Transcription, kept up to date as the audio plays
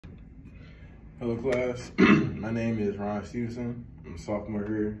Hello class, my name is Ryan Stevenson. I'm a sophomore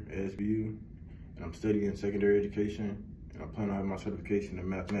here at SBU, and I'm studying secondary education, and I plan on having my certification in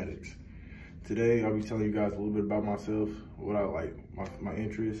mathematics. Today, I'll be telling you guys a little bit about myself, what I like, my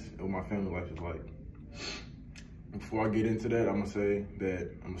interests, and what my family life is like. Before I get into that, I'm gonna say that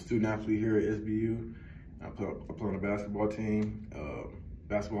I'm a student athlete here at SBU. I play on a basketball team.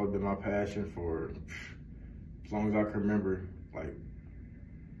 Basketball has been my passion for as long as I can remember. Like,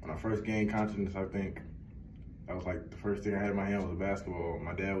 when I first gained consciousness, I think that was like the first thing I had in my hand was a basketball.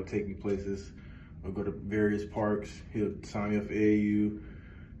 My dad would take me places. We'd go to various parks. He would sign me up for AAU.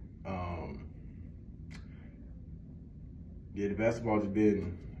 Yeah, the basketball has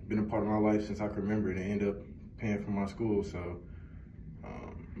been a part of my life since I can remember, and it ended up paying for my school. So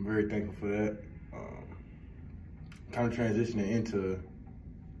I'm very thankful for that. Kind of transitioning into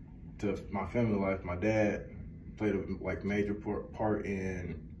my family life. My dad played a major part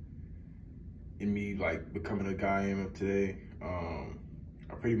in me becoming the guy I am today.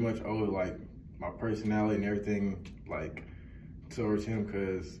 I pretty much owe like my personality and everything towards him,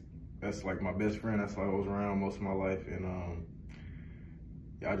 because that's like my best friend. That's like I was around most of my life, and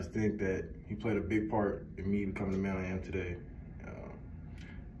yeah, I just think that he played a big part in me becoming the man I am today.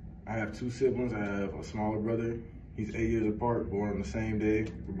 I have two siblings. I have a smaller brother. He's 8 years apart, born on the same day.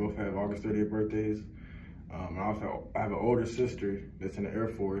 We both have August 30th birthdays. I have an older sister that's in the Air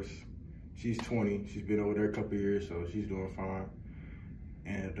Force. She's 20. She's been over there a couple of years, so she's doing fine.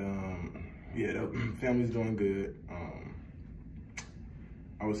 And yeah, the family's doing good.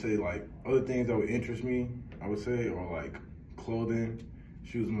 I would say other things that would interest me, I would say, are like clothing,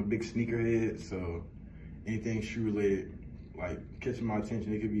 shoes. I'm a big sneakerhead, so anything shoe related, catching my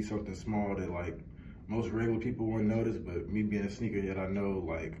attention. It could be something small that most regular people wouldn't notice, but me being a sneakerhead, I know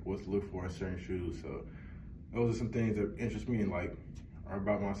what to look for in certain shoes. So those are some things that interest me and are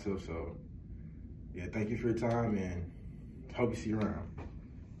about myself. So yeah, thank you for your time, and hope you see you around.